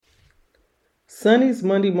Sonny's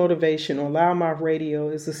Monday Motivation on Loudmouth Radio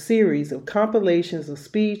is a series of compilations of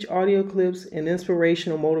speech, audio clips, and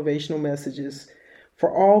inspirational motivational messages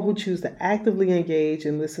for all who choose to actively engage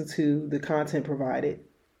and listen to the content provided.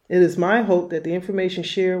 It is my hope that the information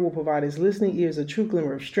shared will provide his listening ears a true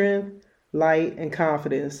glimmer of strength, light, and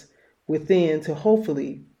confidence within to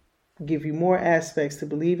hopefully give you more aspects to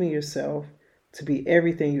believe in yourself to be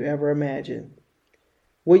everything you ever imagined.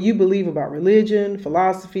 What you believe about religion,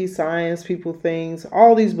 philosophy, science, people, things,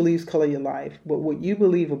 all these beliefs color your life. But what you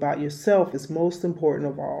believe about yourself is most important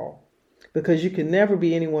of all, because you can never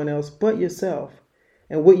be anyone else but yourself.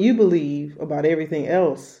 And what you believe about everything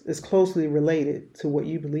else is closely related to what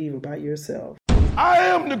you believe about yourself. I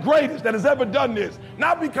am the greatest that has ever done this.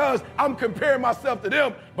 Not because I'm comparing myself to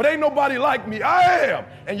them, but ain't nobody like me. I am.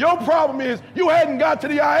 And your problem is you hadn't got to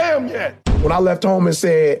the I am yet. When I left home and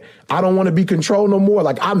said, I don't want to be controlled no more,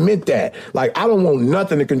 like I meant that. Like I don't want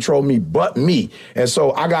nothing to control me but me. And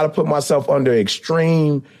so I got to put myself under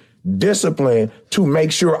extreme discipline to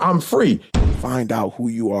make sure I'm free. Find out who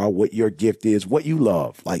you are, what your gift is, what you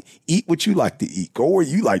love. Like eat what you like to eat, go where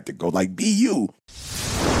you like to go, like be you.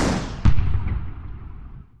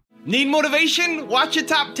 Need motivation? Watch your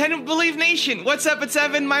top 10 of Believe Nation. What's up? It's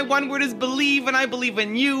Evan. My one word is believe, and I believe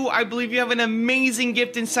in you. I believe you have an amazing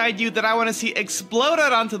gift inside you that I want to see explode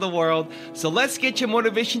out onto the world. So let's get your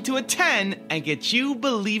motivation to a 10 and get you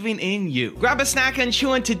believing in you. Grab a snack and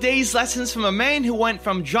chew on today's lessons from a man who went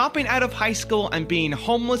from dropping out of high school and being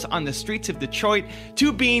homeless on the streets of Detroit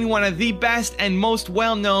to being one of the best and most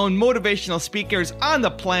well-known motivational speakers on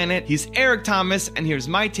the planet. He's Eric Thomas, and here's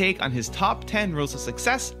my take on his top 10 rules of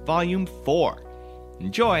success, Volume 4.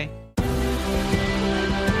 Enjoy.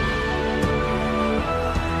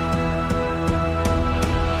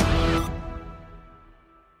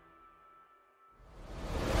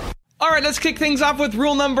 All right, let's kick things off with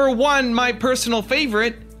rule number 1, my personal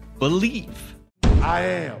favorite, believe. I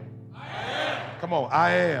am. Come on,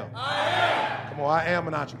 I am. Come on, I am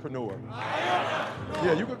an entrepreneur.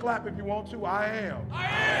 Yeah, you can clap if you want to. I am.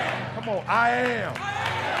 Come on, I am.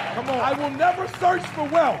 Come on, I will never search for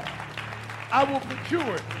wealth. I will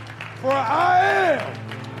procure it. For I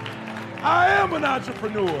am an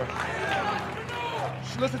entrepreneur.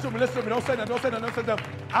 Listen to me. Don't say that.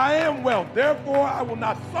 I am wealth. Therefore, I will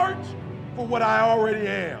not search for what I already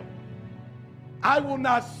am. I will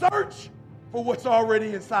not search for what's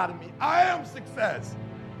already inside of me. I am success.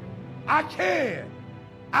 I can.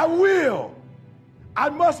 I will. I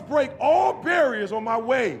must break all barriers on my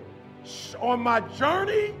way, on my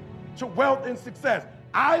journey to wealth and success.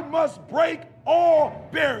 I must break all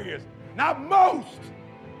barriers. Not most,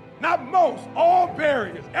 all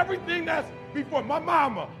barriers. Everything that's before my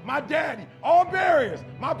mama, my daddy, all barriers,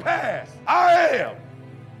 my past.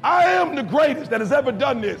 I am the greatest that has ever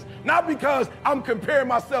done this. Not because I'm comparing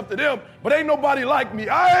myself to them, but ain't nobody like me.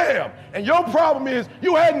 I am. And your problem is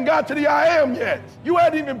you hadn't got to the I am yet. You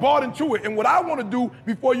hadn't even bought into it. And what I want to do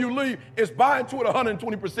before you leave is buy into it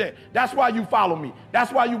 120%. That's why you follow me.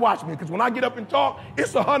 That's why you watch me. Because when I get up and talk,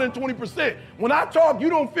 it's 120%. When I talk, you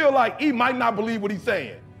don't feel like he might not believe what he's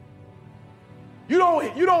saying. You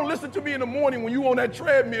don't listen to me in the morning when you on that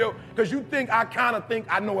treadmill because you think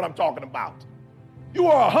I know what I'm talking about. You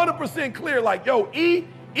are 100% clear, like, yo, E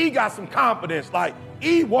got some confidence, like,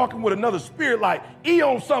 E walking with another spirit, like, E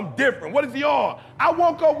on something different. What is he on? I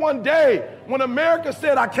woke up one day when America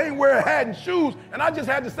said I can't wear a hat and shoes, and I just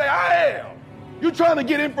had to say, I am. You trying to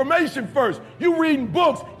get information first. You reading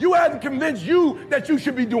books. You haven't convinced you that you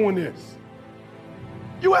should be doing this.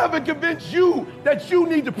 You haven't convinced you that you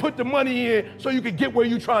need to put the money in so you can get where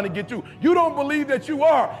you're trying to get to. You don't believe that you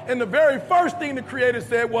are. And the very first thing the Creator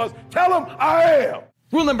said was, tell him I am.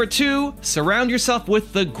 Rule number 2, surround yourself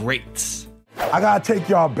with the greats. I got to take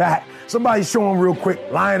y'all back. Somebody show them real quick,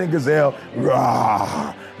 lion and gazelle.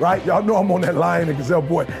 Rah, right? Y'all know I'm on that lion and gazelle.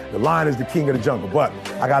 Boy, the lion is the king of the jungle. But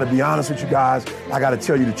I got to be honest with you guys. I got to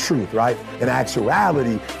tell you the truth, right? In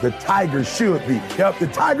actuality, the tiger should be. Yep, the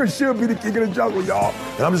tiger should be the king of the jungle, y'all.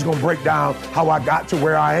 And I'm just going to break down how I got to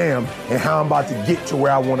where I am and how I'm about to get to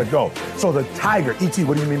where I want to go. So the tiger, E.T.,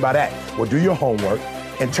 what do you mean by that? Well, do your homework.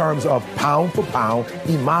 In terms of pound for pound,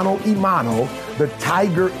 imano, the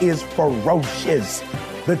tiger is ferocious.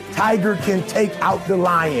 The tiger can take out the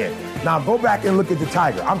lion. Now go back and look at the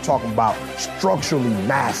tiger. I'm talking about structurally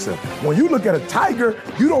massive. When you look at a tiger,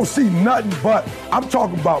 you don't see nothing but, I'm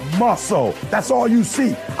talking about muscle. That's all you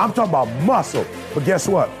see. I'm talking about muscle. But guess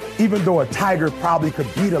what? Even though a tiger probably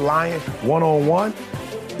could beat a lion one-on-one,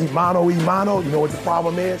 imano, you know what the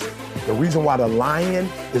problem is? The reason why the lion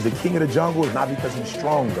is the king of the jungle is not because he's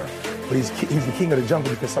stronger, but he's the king of the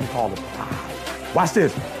jungle because some call it pride. Watch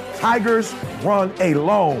this. Tigers run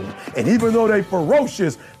alone. And even though they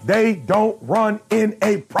ferocious, they don't run in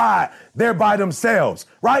a pride. They're by themselves,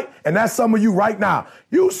 right? And that's some of you right now.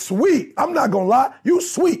 You sweet. I'm not going to lie. You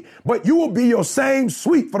sweet. But you will be your same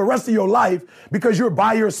sweet for the rest of your life because you're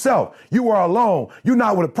by yourself. You are alone. You're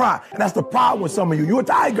not with a pride. And that's the problem with some of you. You're a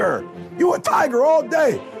tiger. You're a tiger all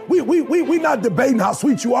day. We not debating how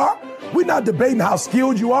sweet you are. We're not debating how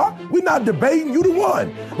skilled you are. We're not debating you the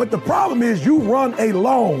one. But the problem is you run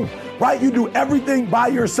alone, right? You do everything by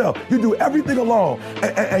yourself. You do everything alone.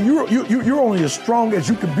 And you're only as strong as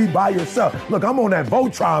you can be by yourself. Look, I'm on that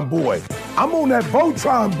Voltron board. I'm on that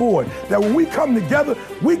Voltron board that when we come together,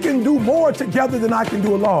 we can do more together than I can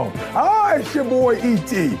do alone. Ah, it's your boy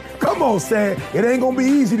E.T. Come on, Sam. It ain't going to be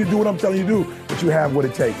easy to do what I'm telling you to do, but you have what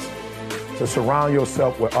it takes to surround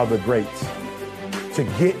yourself with other greats, to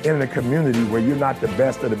get in a community where you're not the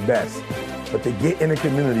best of the best, but to get in a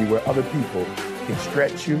community where other people can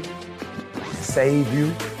stretch you, save you,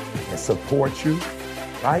 and support you,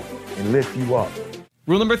 right? And lift you up.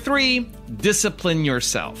 Rule number 3, discipline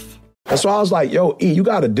yourself. And so I was like, yo, E, you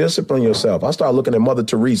got to discipline yourself. I started looking at Mother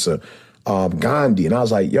Teresa, Gandhi, and I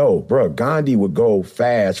was like, yo, bro, Gandhi would go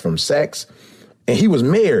fast from sex, and he was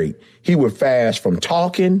married. He would fast from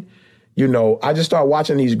talking. You know, I just started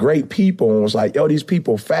watching these great people and was like, yo, these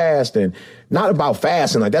people fast, and not about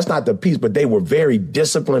fasting, like that's not the piece, but they were very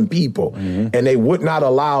disciplined people. Mm-hmm. And they would not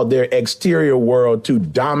allow their exterior world to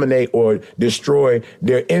dominate or destroy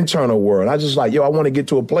their internal world. I just like, yo, I want to get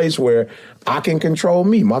to a place where I can control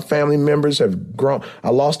me. My family members have grown. I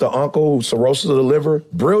lost an uncle who cirrhosis of the liver,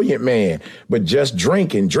 brilliant man, but just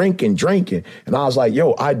drinking. And I was like,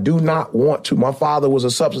 yo, I do not want to. My father was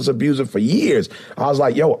a substance abuser for years. I was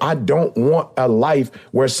like, yo, I don't want a life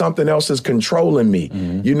where something else is controlling me.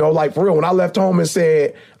 Mm-hmm. You know, like for real, when I left home and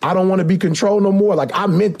said, I don't want to be controlled no more, like I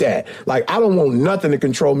meant that. Like I don't want nothing to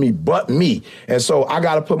control me but me. And so I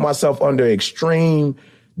got to put myself under extreme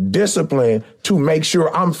discipline to make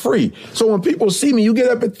sure I'm free. So when people see me, you get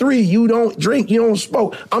up at 3, you don't drink, you don't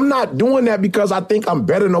smoke. I'm not doing that because I think I'm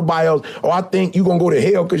better than nobody else or I think you're going to go to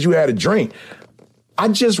hell because you had a drink. I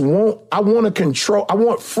want to control. I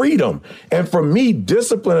want freedom. And for me,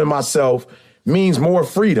 disciplining myself means more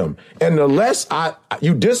freedom. And the less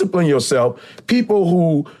you discipline yourself, people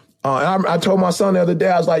who, I told my son the other day,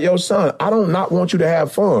 I was like, yo, son, I don't not want you to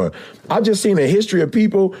have fun. I just seen a history of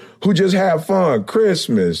people who just have fun.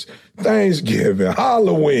 Christmas, Thanksgiving,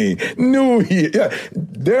 Halloween, New Year. Yeah,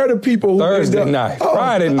 they're the people who Thursday night,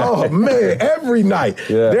 Friday night. Oh, man, every night.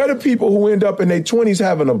 Yeah. They're the people who end up in their 20s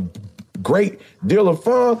having a great deal of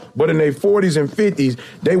fun, but in their 40s and 50s,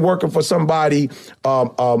 they working for somebody,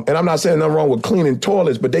 and I'm not saying nothing wrong with cleaning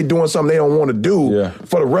toilets, but they doing something they don't want to do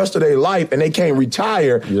for the rest of their life, and they can't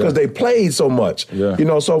retire because they played so much. Yeah. You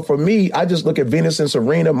know, so for me, I just look at Venus and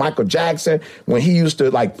Serena, Michael Jackson, when he used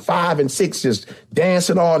to like 5 and 6 just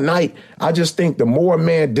dancing all night. I just think the more a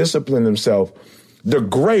man disciplines himself, the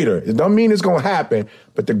greater, it don't mean it's going to happen,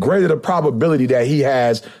 but the greater the probability that he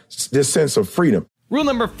has this sense of freedom. Rule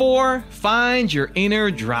number 4, find your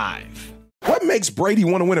inner drive. What makes Brady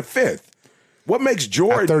want to win a 5th? What makes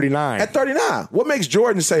Jordan... At 39. At 39. What makes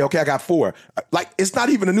Jordan say, okay, I got 4? Like, it's not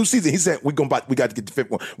even a new season. He said, we got to get the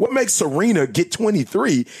 5th one. What makes Serena get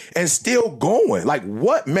 23 and still going? Like,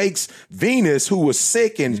 what makes Venus, who was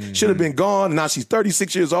sick and should have been gone, and now she's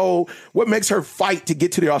 36 years old, what makes her fight to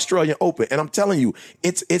get to the Australian Open? And I'm telling you,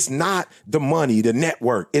 it's not the money, the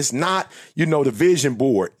network. It's not, the vision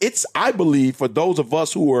board. It's, I believe, for those of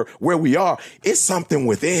us who are where we are, it's something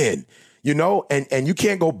within. And you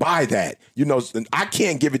can't go buy that. I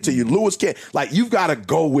can't give it to you. Lewis can't. Like, you've got to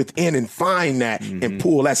go within and find that and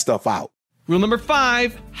pull that stuff out. Rule number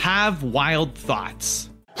 5, have wild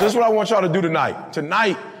thoughts. So this is what I want y'all to do tonight.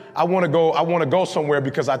 Tonight, I want to go somewhere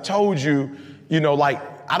because I told you,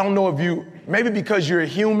 I don't know if maybe because you're a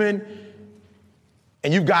human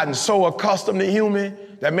and you've gotten so accustomed to human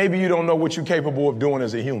that maybe you don't know what you're capable of doing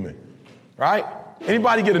as a human, right?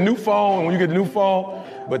 Anybody get a new phone? And when you get a new phone,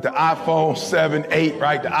 but the iPhone 7, 8,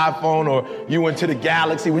 right? The iPhone, or you went to the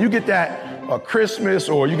Galaxy. When you get that Christmas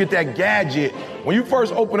or you get that gadget, when you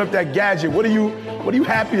first open up that gadget, what are you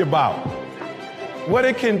happy about? What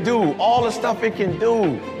it can do, all the stuff it can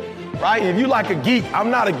do, right? If you like a geek,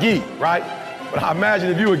 I'm not a geek, right? But I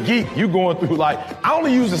imagine if you're a geek, you going through I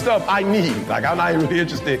only use the stuff I need. Like, I'm not really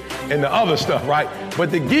interested in the other stuff, right?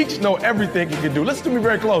 But the geeks know everything it can do. Listen to me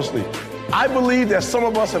very closely. I believe that some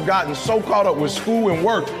of us have gotten so caught up with school and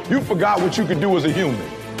work, you forgot what you could do as a human.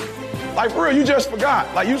 Like, for real, you just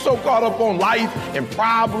forgot. Like, you so caught up on life and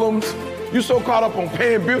problems. You so caught up on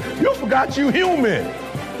paying bills. You forgot you human.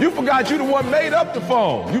 You forgot you the one made up the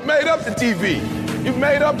phone. You made up the TV. You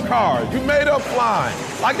made up cars. You made up flying.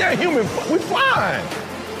 Like they're human. We flying.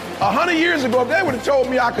 100 years ago, if they would have told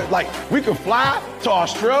me we could fly to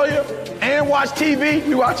Australia and watch TV,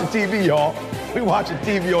 we watching TV, y'all. We watching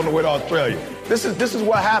TV on the way to Australia. This is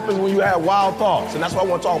what happens when you have wild thoughts, and that's what I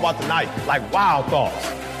want to talk about tonight. Like wild thoughts.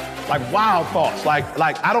 Like wild thoughts.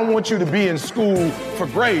 Like I don't want you to be in school for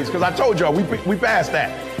grades, because I told y'all we passed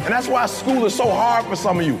that. And that's why school is so hard for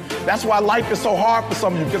some of you. That's why life is so hard for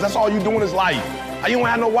some of you, because that's all you're doing is life. You don't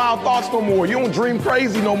have no wild thoughts no more. You don't dream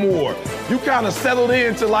crazy no more. You kind of settled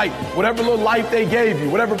into like whatever little life they gave you,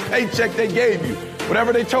 whatever paycheck they gave you,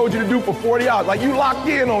 whatever they told you to do for 40 hours. Like you locked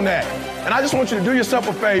in on that. And I just want you to do yourself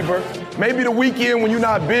a favor. Maybe the weekend when you're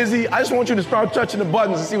not busy, I just want you to start touching the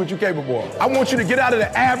buttons and see what you're capable of. I want you to get out of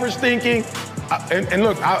the average thinking. And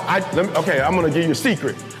look, I'm going to give you a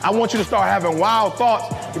secret. I want you to start having wild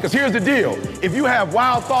thoughts, because here's the deal. If you have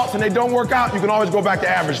wild thoughts and they don't work out, you can always go back to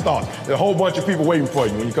average thoughts. There's a whole bunch of people waiting for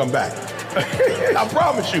you when you come back. I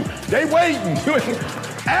promise you, they waiting.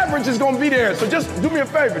 Average is going to be there. So just do me a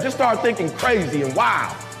favor. Just start thinking crazy and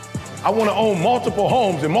wild. I want to own multiple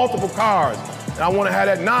homes and multiple cars. And I want to have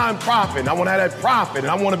that nonprofit. And I want to have that profit. And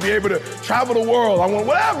I want to be able to travel the world. I want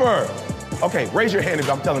whatever. Okay, raise your hand if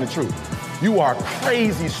I'm telling the truth. You are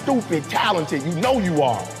crazy, stupid, talented. You know you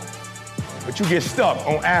are. But you get stuck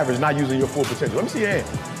on average, not using your full potential. Let me see your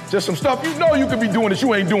hand. Just some stuff you know you could be doing that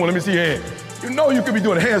you ain't doing. Let me see your hand. You know you could be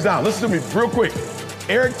doing it. Hands down. Listen to me real quick.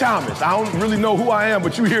 Eric Thomas. I don't really know who I am,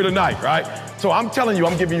 but you here tonight, right? So I'm telling you,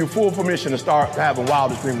 I'm giving you full permission to start having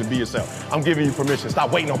wildest dreams to be yourself. I'm giving you permission.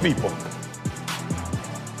 Stop waiting on people.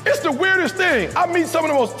 It's the weirdest thing. I meet some of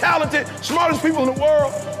the most talented, smartest people in the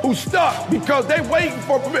world who stuck because they waiting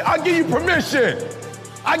for permission. I give you permission.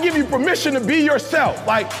 I give you permission to be yourself.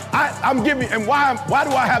 Like I'm giving, and why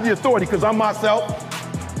do I have the authority? Because I'm myself.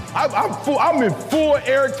 I'm in full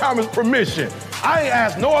Eric Thomas permission. I ain't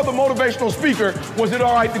asked no other motivational speaker, was it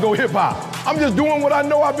all right to go hip hop? I'm just doing what I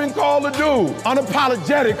know I've been called to do,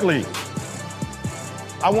 unapologetically.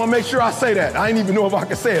 I want to make sure I say that. I didn't even know if I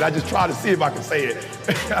could say it. I just tried to see if I could say it.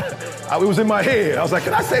 It was in my head. I was like,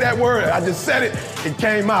 can I say that word? I just said it. It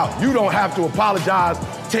came out. You don't have to apologize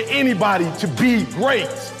to anybody to be great.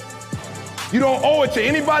 You don't owe it to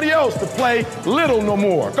anybody else to play little no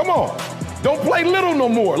more. Come on. Don't play little no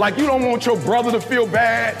more. Like you don't want your brother to feel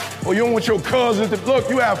bad, or you don't want your cousins to look.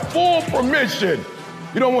 You have full permission.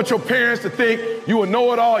 You don't want your parents to think you a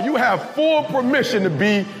know-it-all. You have full permission to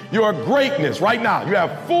be your greatness right now. You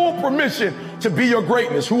have full permission to be your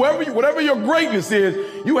greatness. Whatever your greatness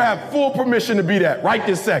is, you have full permission to be that right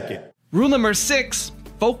this second. Rule number 6,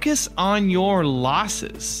 focus on your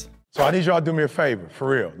losses. So I need y'all to do me a favor, for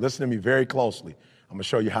real. Listen to me very closely. I'm going to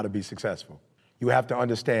show you how to be successful. You have to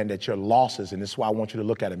understand that your losses, and this is why I want you to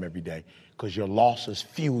look at them every day, because your losses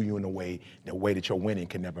fuel you in a way that your winning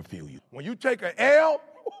can never fuel you. When you take an L,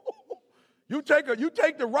 you take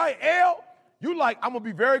the right L, you like, I'm going to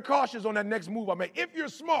be very cautious on that next move I make, if you're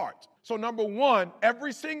smart. So number 1,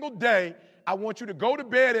 every single day, I want you to go to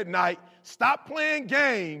bed at night, stop playing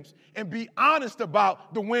games, and be honest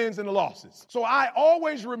about the wins and the losses. So I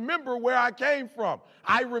always remember where I came from.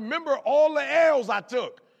 I remember all the L's I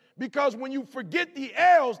took. Because when you forget the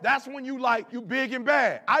L's, that's when you big and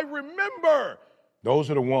bad. I remember.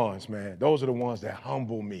 Those are the ones, man. Those are the ones that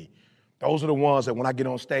humble me. Those are the ones that when I get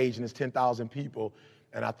on stage and it's 10,000 people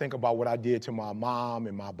and I think about what I did to my mom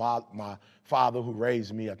and my father who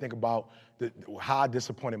raised me, I think about how I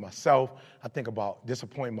disappointed myself. I think about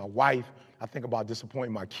disappointing my wife. I think about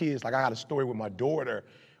disappointing my kids. Like I got a story with my daughter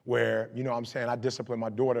where, you know what I'm saying, I disciplined my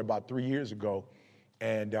daughter about 3 years ago.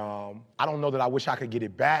 And I don't know that I wish I could get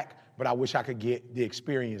it back, but I wish I could get the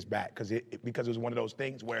experience back because it was one of those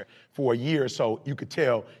things where for a year or so, you could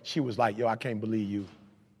tell she was like, yo, I can't believe you.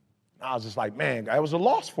 And I was just like, man, that was a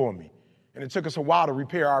loss for me. And it took us a while to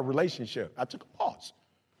repair our relationship. I took a loss.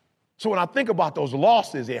 So when I think about those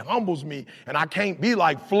losses, it humbles me, and I can't be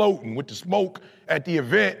like floating with the smoke at the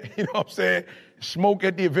event, you know what I'm saying? Smoke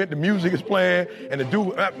at the event, the music is playing, and the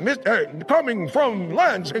dude, coming from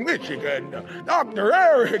Lansing, Michigan, Dr.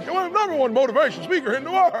 Eric, number one motivation speaker in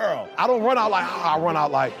the world. I don't run out like, I run out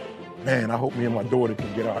like, man, I hope me and my daughter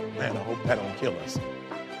can get out. Man, I hope that don't kill us.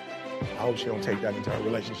 I hope she don't take that into her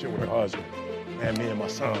relationship with her husband. Man, me and my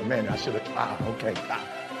son, man, I should have, okay,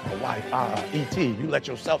 my wife, E.T., you let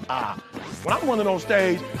yourself, When I'm running on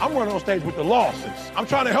stage with the losses. I'm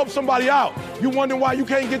trying to help somebody out. You wondering why you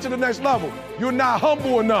can't get to the next level. You're not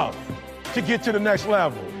humble enough to get to the next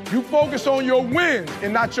level. You focus on your wins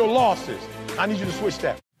and not your losses. I need you to switch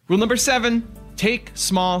that. Rule number 7, take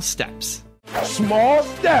small steps. Small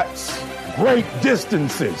steps, great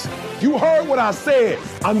distances. You heard what I said.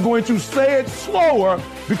 I'm going to say it slower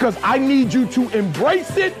because I need you to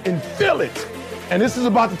embrace it and feel it. And this is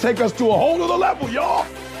about to take us to a whole other level, y'all.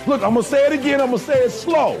 Look, I'm going to say it again. I'm going to say it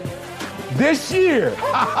slow. This year,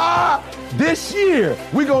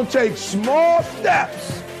 we're going to take small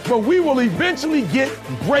steps, but we will eventually get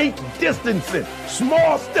great distances.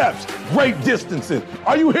 Small steps, great distances.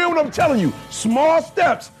 Are you hearing what I'm telling you? Small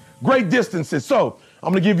steps, great distances. So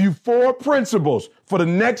I'm going to give you 4 principles for the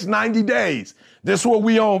next 90 days. This is what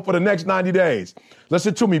we own for the next 90 days.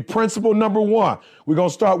 Listen to me. Principle number 1. We're going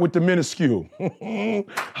to start with the minuscule.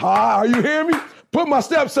 Are you hearing me? Put my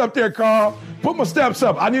steps up there, Carl. Put my steps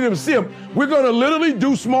up. I need them to see them. We're going to literally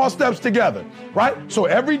do small steps together, right? So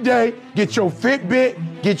every day, get your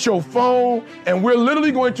Fitbit, get your phone, and we're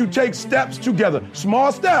literally going to take steps together.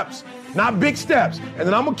 Small steps, not big steps. And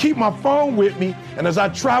then I'm going to keep my phone with me. And as I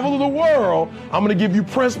travel the world, I'm going to give you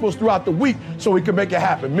principles throughout the week so we can make it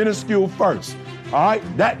happen. Minuscule first. All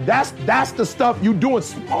right? That's the stuff you doing,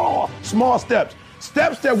 small steps.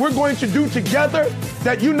 Steps that we're going to do together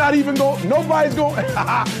that you're not even going, nobody's going,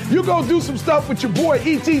 you're going to do some stuff with your boy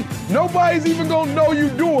E.T. Nobody's even going to know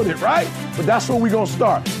you're doing it, right? But that's where we're going to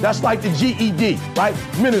start. That's like the GED, right?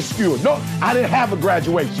 Minuscule. No, I didn't have a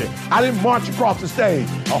graduation. I didn't march across the stage.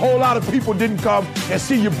 A whole lot of people didn't come and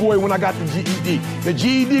see your boy when I got the GED. The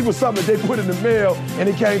GED was something that they put in the mail and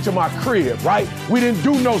it came to my crib, right? We didn't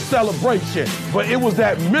do no celebration, but it was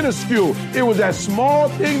that minuscule. It was that small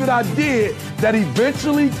thing that I did that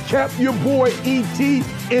eventually kept your boy E.T.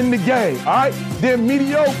 in the game, all right? Then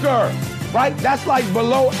mediocre, right? That's like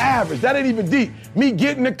below average. That ain't even deep. Me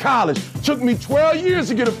getting to college took me 12 years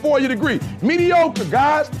to get a 4-year degree. Mediocre,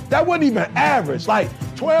 guys. That wasn't even average. Like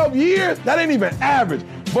 12 years, that ain't even average.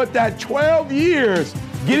 But that 12 years,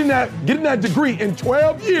 getting that degree in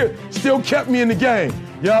 12 years still kept me in the game.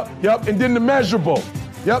 Yep. And then the measurable.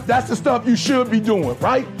 Yep, that's the stuff you should be doing,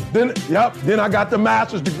 right? Then I got the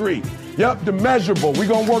master's degree. Yep, the measurable. We're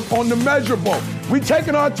going to work on the measurable. We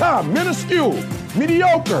taking our time. Minuscule,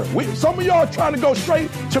 mediocre. Some of y'all trying to go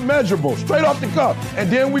straight to measurable, straight off the cuff.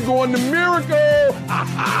 And then we going to miracle.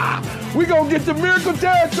 We going to get to miracle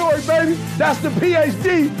territory, baby. That's the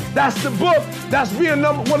PhD. That's the book. That's being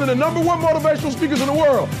one of the number 1 motivational speakers in the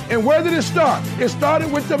world. And where did it start? It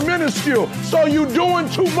started with the minuscule. So you doing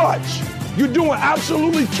too much. You're doing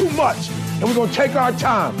absolutely too much. And we're going to take our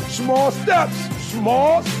time. Small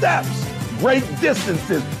steps, great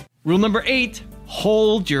distances. Rule number 8,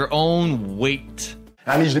 hold your own weight.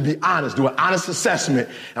 I need you to be honest, do an honest assessment.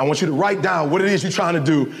 And I want you to write down what it is you're trying to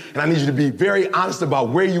do. And I need you to be very honest about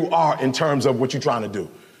where you are in terms of what you're trying to do.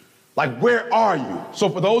 Like, where are you? So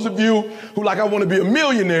for those of you who I want to be a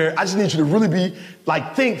millionaire, I just need you to really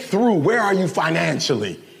think through, where are you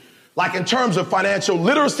financially? Like in terms of financial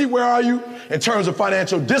literacy, where are you? In terms of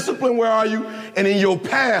financial discipline, where are you? And in your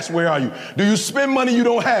past, where are you? Do you spend money you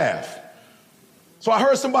don't have? So I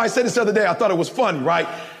heard somebody say this the other day. I thought it was funny, right?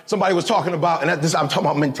 Somebody was talking about, and I'm talking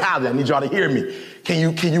about mentality. I need y'all to hear me. Can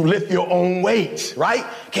you lift your own weight, right?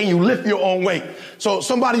 Can you lift your own weight? So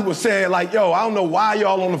somebody was saying like, yo, I don't know why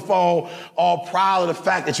y'all on the phone all proud of the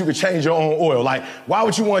fact that you could change your own oil. Like, why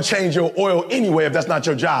would you want to change your oil anyway if that's not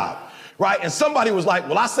your job? Right? And somebody was like,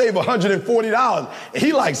 well, I save $140. And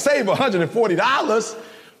he save $140?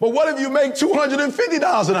 But what if you make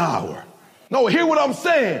 $250 an hour? No, hear what I'm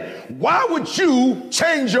saying. Why would you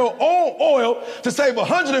change your own oil to save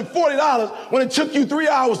 $140 when it took you 3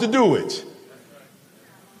 hours to do it?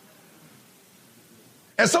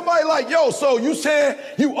 And somebody yo, so you said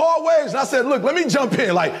you always, and I said, look, let me jump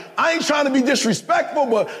in. I ain't trying to be disrespectful,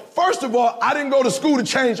 but first of all, I didn't go to school to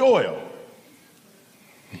change oil.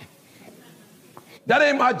 That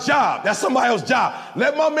ain't my job. That's somebody else's job.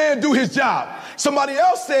 Let my man do his job. Somebody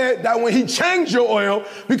else said that when he changed your oil,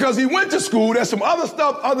 because he went to school, there's some other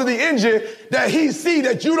stuff under the engine that he see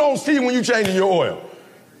that you don't see when you changing your oil.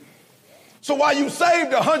 So while you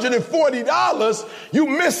saved $140, you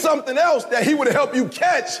missed something else that he would have helped you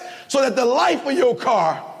catch so that the life of your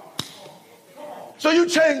car. So you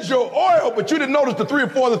changed your oil, but you didn't notice the 3 or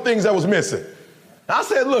 4 other things that was missing. I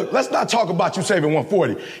said, look, let's not talk about you saving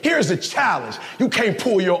 $140. Here's the challenge. You can't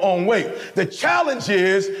pull your own weight. The challenge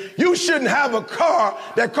is you shouldn't have a car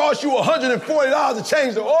that costs you $140 to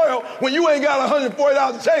change the oil when you ain't got $140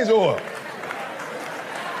 to change the oil.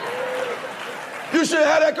 You should have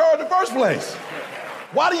had that car in the first place.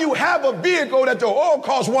 Why do you have a vehicle that the oil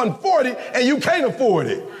costs $140 and you can't afford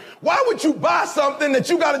it? Why would you buy something that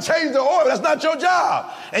you got to change the oil? That's not your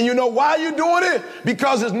job. And you know why you're doing it?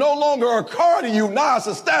 Because it's no longer a car to you. Now it's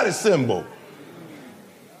a status symbol.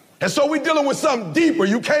 And so we're dealing with something deeper.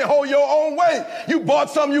 You can't hold your own weight. You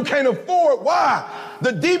bought something you can't afford. Why?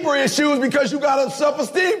 The deeper issue is because you got a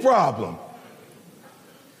self-esteem problem.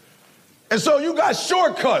 And so you got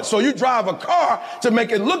shortcuts. So you drive a car to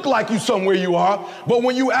make it look like you somewhere you are, but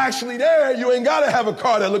when you actually there, you ain't gotta have a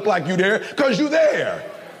car that look like you there, because you there.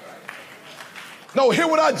 No, hear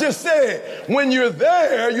what I just said. When you're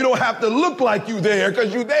there, you don't have to look like you there,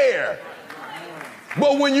 because you there.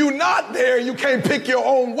 But when you're not there, you can't pick your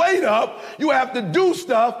own weight up. You have to do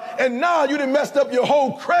stuff, and now you done messed up your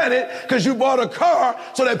whole credit because you bought a car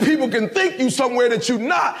so that people can think you somewhere that you're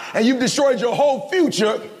not, and you've destroyed your whole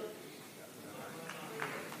future.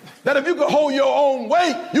 That if you could hold your own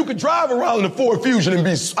weight, you could drive around in the Ford Fusion and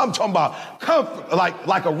be, I'm talking about comfort,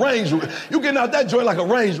 like a Range Rover. You getting out that joint like a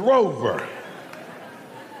Range Rover.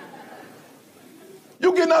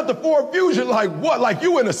 You getting out the Ford Fusion like what? Like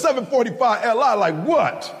you in a 745 Li, like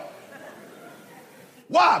what?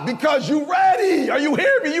 Why? Because you ready. Are you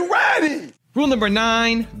hearing me? You ready. Rule number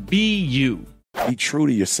 9, be you. Be true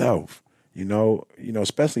to yourself,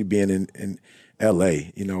 especially being in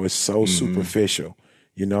LA, it's so superficial.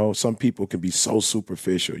 Some people can be so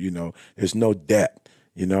superficial, there's no depth,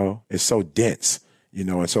 it's so dense,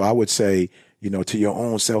 and so I would say, to your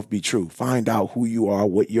own self, be true. Find out who you are,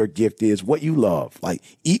 what your gift is, what you love. Like,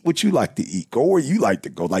 eat what you like to eat. Go where you like to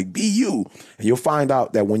go. Like, be you. And you'll find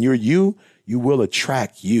out that when you're you, you will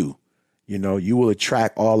attract you. You will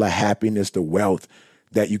attract all the happiness, the wealth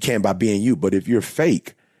that you can by being you. But if you're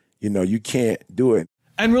fake, you can't do it.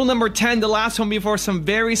 And rule number 10, the last one before some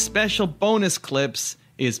very special bonus clips,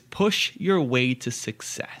 is push your way to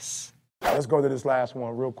success. Let's go to this last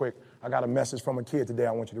one real quick. I got a message from a kid today.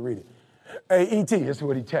 I want you to read it. Hey, E.T., this is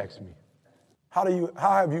what he texted me. How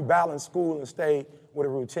have you balanced school and stayed with a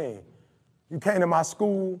routine? You came to my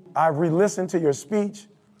school. I re-listened to your speech,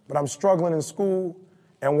 but I'm struggling in school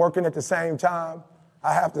and working at the same time.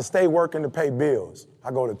 I have to stay working to pay bills.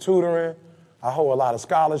 I go to tutoring. I hold a lot of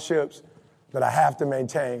scholarships that I have to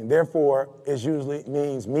maintain. Therefore, it usually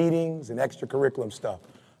means meetings and extracurricular stuff.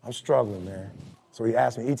 I'm struggling, man. So he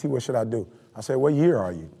asked me, E.T., what should I do? I said, what year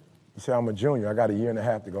are you? He said, I'm a junior. I got a year and a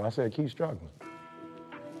half to go. I said, keep struggling.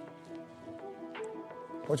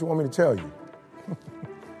 What you want me to tell you?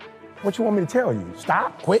 What you want me to tell you?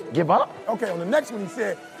 Stop, quit, give up? Okay, on the next one he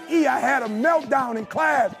said, I had a meltdown in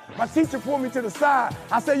class. My teacher pulled me to the side.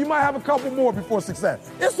 I said, you might have a couple more before success.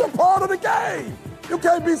 It's a part of the game. You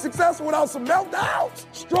can't be successful without some meltdowns.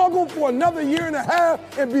 Struggle for another year and a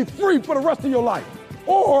half and be free for the rest of your life.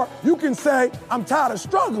 Or you can say, I'm tired of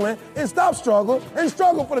struggling, and stop struggling and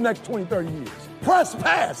struggle for the next 20, 30 years. Press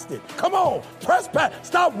past it. Come on, press past.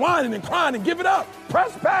 Stop whining and crying and give it up.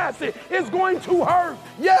 Press past it. It's going to hurt.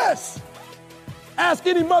 Yes. Ask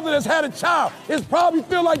any mother that's had a child. It's probably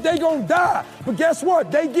feel like they gonna die. But guess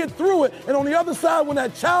what? They get through it. And on the other side, when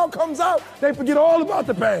that child comes out, they forget all about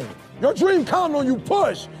the pain. Your dream counting on you.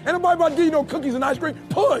 Push. Ain't nobody about to give you no cookies and ice cream.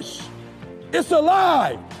 Push. It's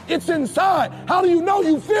alive. It's inside. How do you know?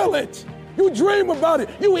 You feel it. You dream about it.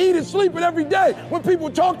 You eat it, sleep it every day. When people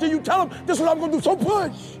talk to you, tell them, this is what I'm going to do. So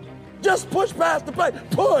push. Just push past the pain.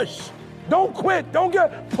 Push. Don't quit. Don't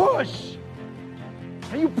push.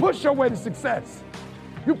 And you push your way to success.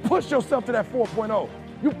 You push yourself to that 4.0.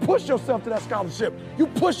 You push yourself to that scholarship. You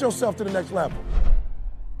push yourself to the next level.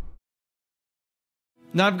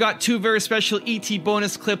 Now I've got 2 very special ET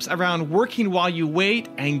bonus clips around working while you wait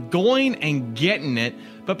and going and getting it.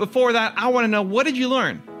 But before that, I want to know, what did you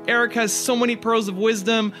learn? Eric has so many pearls of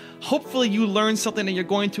wisdom. Hopefully you learned something that you're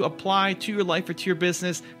going to apply to your life or to your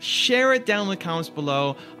business. Share it down in the comments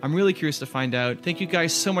below. I'm really curious to find out. Thank you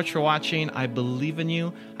guys so much for watching. I believe in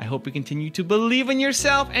you. I hope you continue to believe in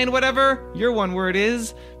yourself and whatever your one word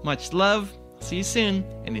is. Much love. See you soon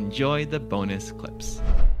and enjoy the bonus clips.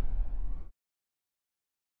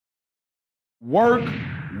 Work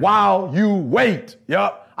while you wait.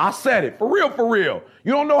 Yup, I said it. For real.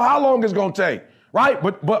 You don't know how long it's gonna take, right?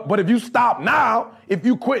 But if you stop now, if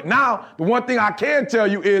you quit now, the one thing I can tell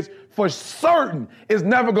you is for certain it's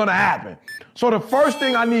never gonna happen. So the first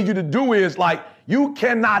thing I need you to do is you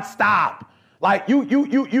cannot stop.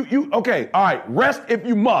 Okay, all right, rest if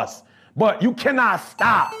you must, but you cannot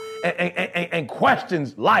stop and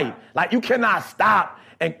question life. You cannot stop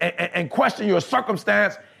and question your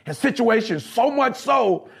circumstance and situations, so much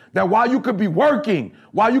so that while you could be working,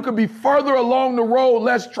 while you could be further along the road,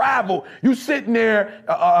 less travel, you sitting there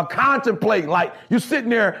contemplating, you're sitting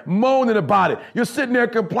there moaning about it. You're sitting there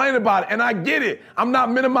complaining about it. And I get it. I'm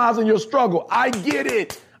not minimizing your struggle. I get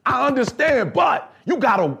it. I understand. But you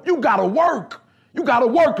gotta work. You got to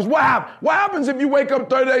work, because what happens if you wake up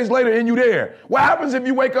 30 days later and you there? What happens if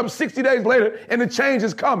you wake up 60 days later and the change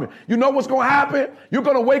is coming? You know what's going to happen? You're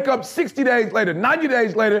going to wake up 60 days later, 90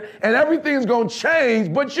 days later, and everything's going to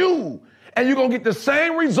change but you. And you're going to get the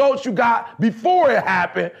same results you got before it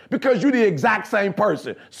happened because you're the exact same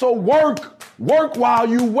person. So work while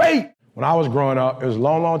you wait. When I was growing up, it was a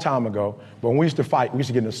long, long time ago, but when we used to fight, we used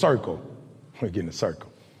to get in a circle. We'd get in a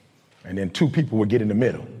circle. And then two people would get in the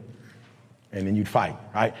middle. And then you'd fight,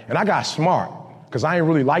 right? And I got smart, because I ain't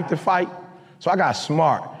really like to fight. So I got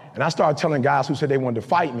smart. And I started telling guys who said they wanted to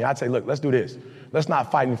fight me, I'd say, look, let's do this. Let's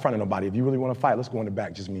not fight in front of nobody. If you really want to fight, let's go in the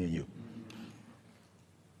back, just me and you.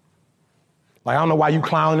 Like, I don't know why you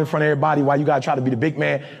clowning in front of everybody, why you got to try to be the big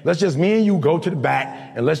man. Let's just, me and you, go to the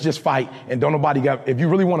back, and let's just fight. And don't nobody got, if you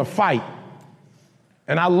really want to fight.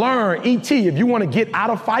 And I learned, if you want to get out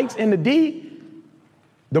of fights in the D,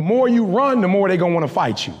 the more you run, the more they're going to want to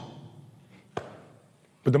fight you.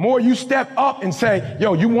 But the more you step up and say,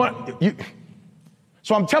 yo,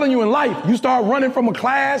 so I'm telling you, in life, you start running from a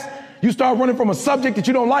class, you start running from a subject that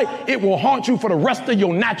you don't like, it will haunt you for the rest of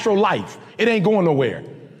your natural life. It ain't going nowhere.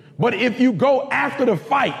 But if you go after the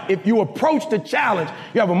fight, if you approach the challenge,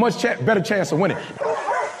 you have a much better chance of winning.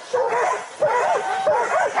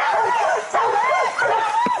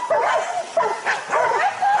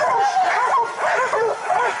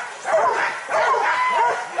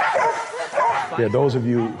 Yeah, those of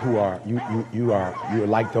you who are, you're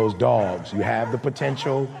like those dogs. You have the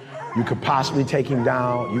potential. You could possibly take him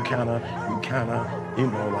down. You kind of,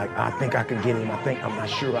 like, I think I can get him. I'm not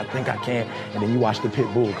sure. I think I can. And then you watch the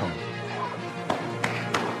pit bull come.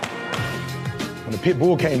 When the pit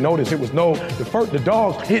bull came, notice it was the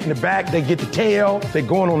dogs hitting the back. They get the tail. They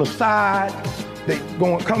going on the side. They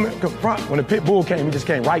coming front. When the pit bull came, he just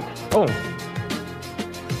came right, boom.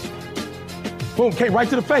 Boom, came right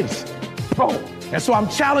to the face. Boom. And so I'm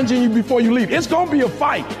challenging you before you leave. It's going to be a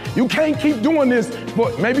fight. You can't keep doing this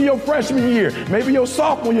for maybe your freshman year, maybe your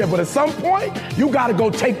sophomore year, but at some point, you got to go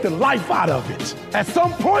take the life out of it. At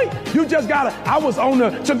some point, you just got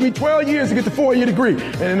to, took me 12 years to get the 4-year degree.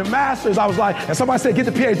 And in the master's, I was like, and somebody said, get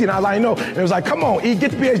the PhD. And I was like, no. And it was like, come on, E,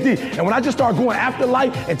 get the PhD. And when I just started going after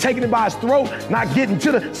life and taking it by its throat, not getting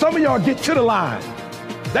some of y'all get to the line.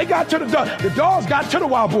 They got to the dogs got to the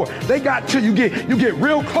wild boar. They got to, you get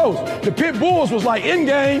real close. The pit bulls was like end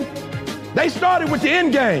game. They started with the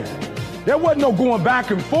end game. There wasn't no going back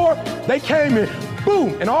and forth. They came in,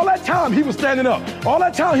 boom. And all that time he was standing up. All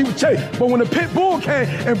that time he was chasing. But when the pit bull came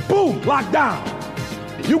and boom, locked down.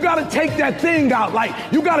 You got to take that thing out. Like,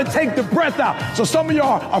 you got to take the breath out. So some of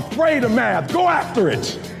y'all are afraid of math. Go after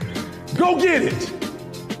it. Go get it.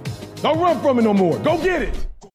 Don't run from it no more. Go get it.